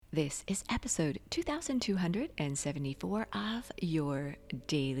This is episode 2274 of your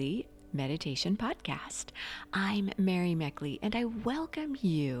daily meditation podcast. I'm Mary Meckley, and I welcome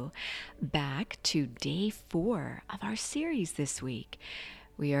you back to day 4 of our series this week.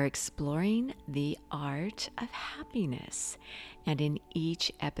 We are exploring the art of happiness, and in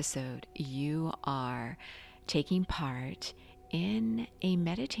each episode, you are taking part in a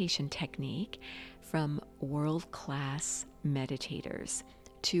meditation technique from world-class meditators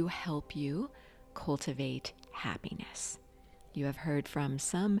to help you cultivate happiness. You have heard from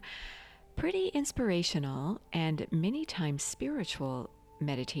some pretty inspirational and many times spiritual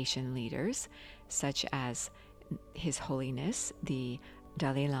meditation leaders, such as His Holiness, the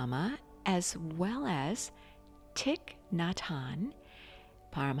Dalai Lama, as well as Thich Nhat Hanh,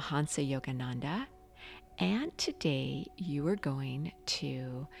 Paramhansa Yogananda, and today you are going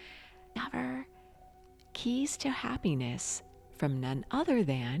to cover keys to happiness from none other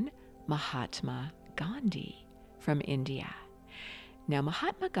than Mahatma Ghandi from India. Now,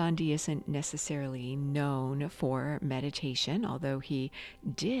 Mahatma Ghandi isn't necessarily known for meditation, although he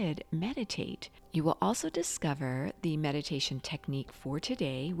did meditate. You will also discover the meditation technique for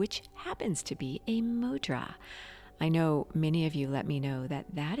today, which happens to be a mudra. I know many of you let me know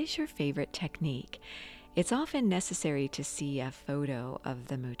that that is your favorite technique. It's often necessary to see a photo of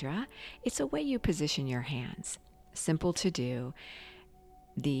the mudra. It's a way you position your hands. Simple to do.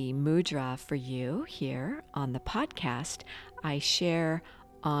 The mudra for you here on the podcast, I share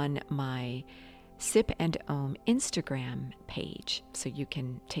on my Sip and Om Instagram page, so you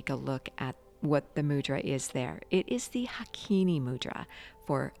can take a look at what the mudra is there. It is the Hakini mudra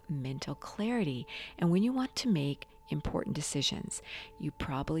for mental clarity. And when you want to make important decisions, you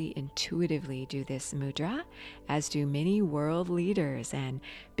probably intuitively do this mudra, as do many world leaders and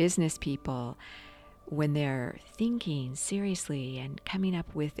business people when they're thinking seriously and coming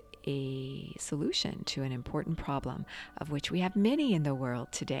up with a solution to an important problem, of which we have many in the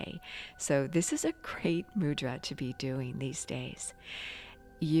world today. So this is a great mudra to be doing these days.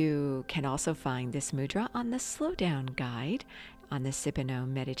 You can also find this mudra on the Slow Down Guide on the Sip and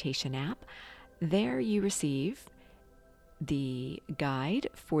Om meditation app. There you receive the guide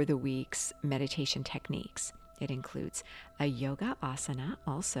for the week's meditation techniques. It includes a yoga asana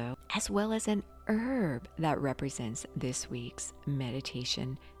also, as well as an herb that represents this week's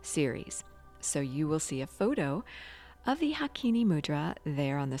meditation series. So you will see a photo of the Hakini mudra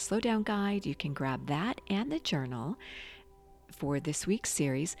there on the Slow Down Guide. You can grab that and the journal for this week's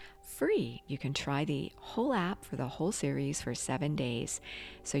series free. You can try the whole app for the whole series for 7 days.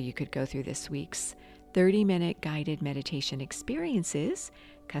 So you could go through this week's 30-minute guided meditation experiences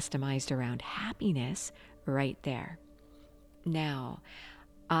customized around happiness right there. Now,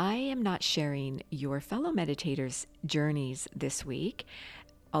 I am not sharing your fellow meditators' journeys this week,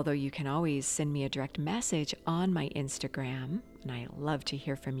 although you can always send me a direct message on my Instagram, and I love to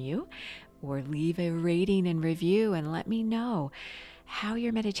hear from you, or leave a rating and review and let me know how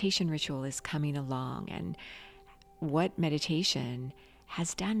your meditation ritual is coming along and what meditation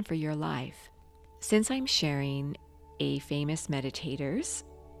has done for your life. Since I'm sharing a famous meditator's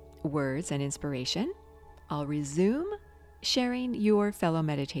words and inspiration, I'll resume sharing your fellow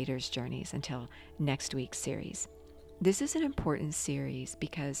meditators' journeys until next week's series. This is an important series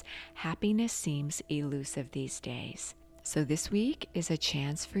because happiness seems elusive these days. So this week is a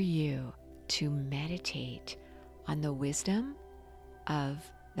chance for you to meditate on the wisdom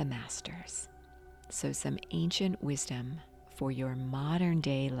of the masters. So some ancient wisdom for your modern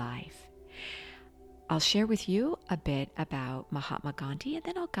day life. I'll share with you a bit about Mahatma Ghandi, and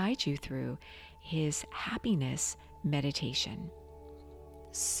then I'll guide you through his happiness meditation.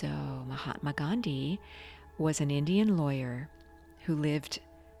 So Mahatma Ghandi was an Indian lawyer who lived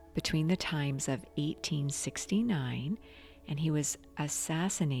between the times of 1869, and he was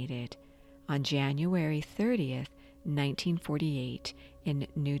assassinated on January 30th, 1948 in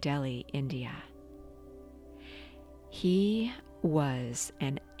New Delhi, India. He was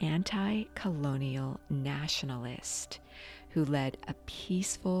an anti-colonial nationalist who led a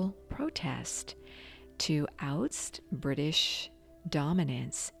peaceful protest to oust British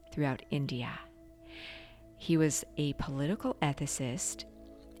dominance throughout India. He was a political ethicist,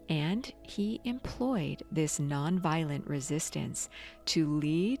 and he employed this nonviolent resistance to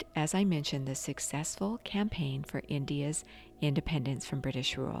lead, as I mentioned, the successful campaign for India's independence from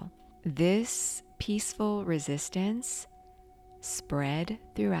British rule. This peaceful resistance spread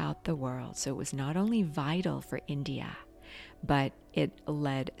throughout the world. So it was not only vital for India, but it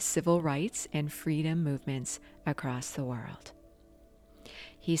led civil rights and freedom movements across the world.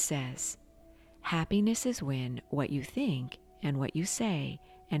 He says, "Happiness is when what you think and what you say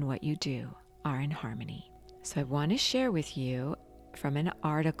and what you do are in harmony. So I want to share with you from an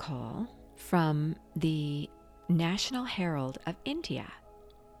article from the National Herald of India.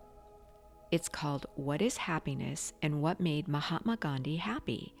 It's called What is Happiness and What Made Mahatma Gandhi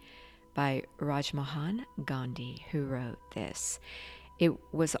Happy by Rajmohan Gandhi, who wrote this. It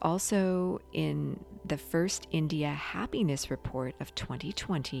was also in the first India Happiness Report of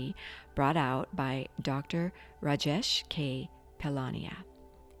 2020, brought out by Dr. Rajesh K. Pelania.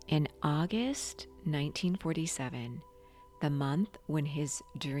 In August 1947, the month when his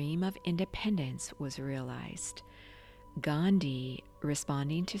dream of independence was realized, Gandhi,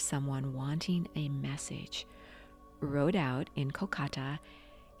 responding to someone wanting a message, wrote out in Kolkata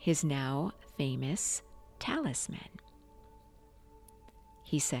his now famous talisman.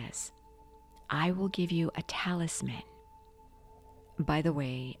 He says, "I will give you a talisman." By the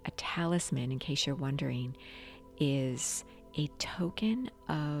way, a talisman, in case you're wondering, is a token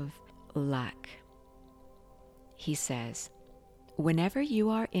of luck. He says, "Whenever you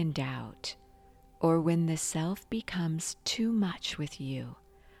are in doubt, or when the self becomes too much with you,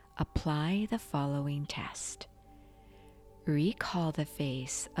 apply the following test. Recall the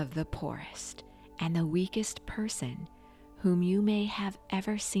face of the poorest and the weakest person whom you may have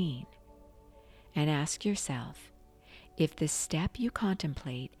ever seen, and ask yourself if the step you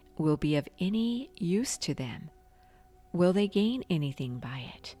contemplate will be of any use to them. Will they gain anything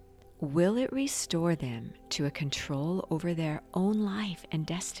by it? Will it restore them to a control over their own life and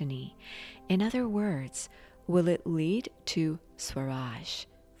destiny? In other words, will it lead to Swaraj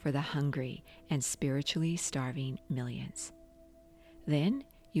for the hungry and spiritually starving millions? Then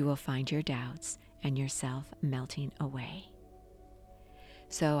you will find your doubts and yourself melting away."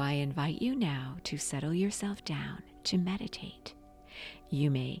 So I invite you now to settle yourself down to meditate. You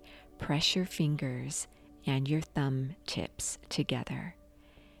may press your fingers and your thumb tips together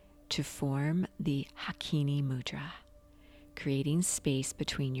to form the Hakini Mudra, creating space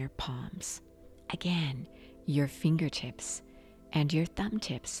between your palms. Again, your fingertips and your thumb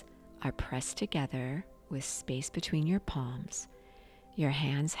tips are pressed together with space between your palms, your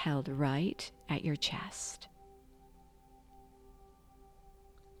hands held right at your chest.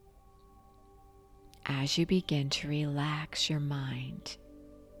 As you begin to relax your mind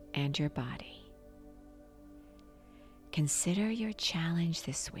and your body, consider your challenge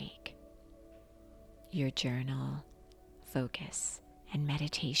this week. Your journal focus and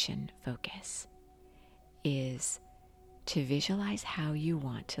meditation focus is to visualize how you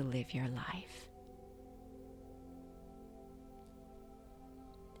want to live your life.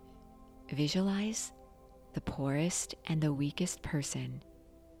 Visualize the poorest and the weakest person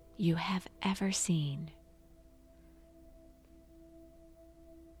you have ever seen.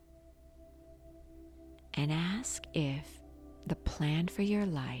 And ask if the plan for your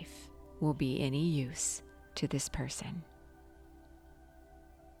life will be any use to this person.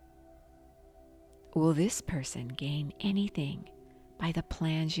 Will this person gain anything by the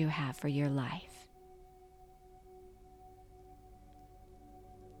plans you have for your life?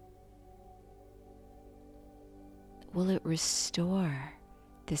 Will it restore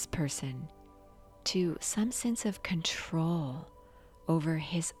this person to some sense of control over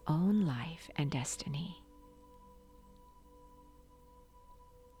his own life and destiny?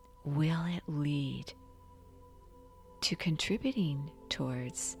 Will it lead to contributing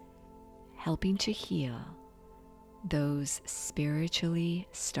towards helping to heal those spiritually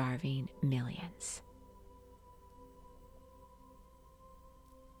starving millions?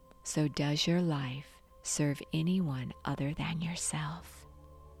 So does your life serve anyone other than yourself?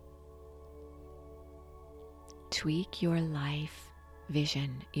 Tweak your life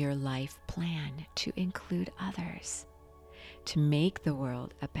vision, your life plan to include others, to make the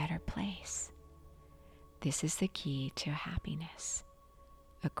world a better place. This is the key to happiness,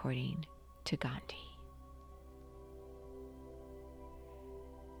 according to Ghandi.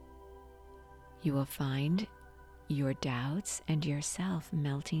 You will find your doubts and yourself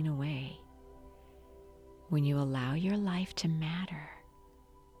melting away when you allow your life to matter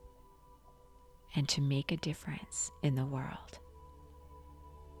and to make a difference in the world.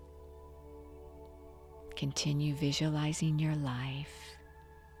 Continue visualizing your life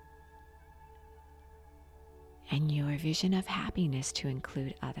and your vision of happiness to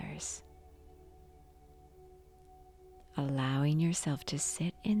include others. Allowing yourself to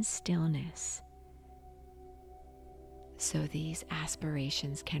sit in stillness so these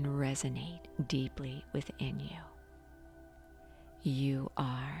aspirations can resonate deeply within you. You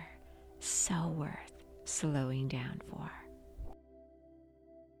are so worth slowing down for.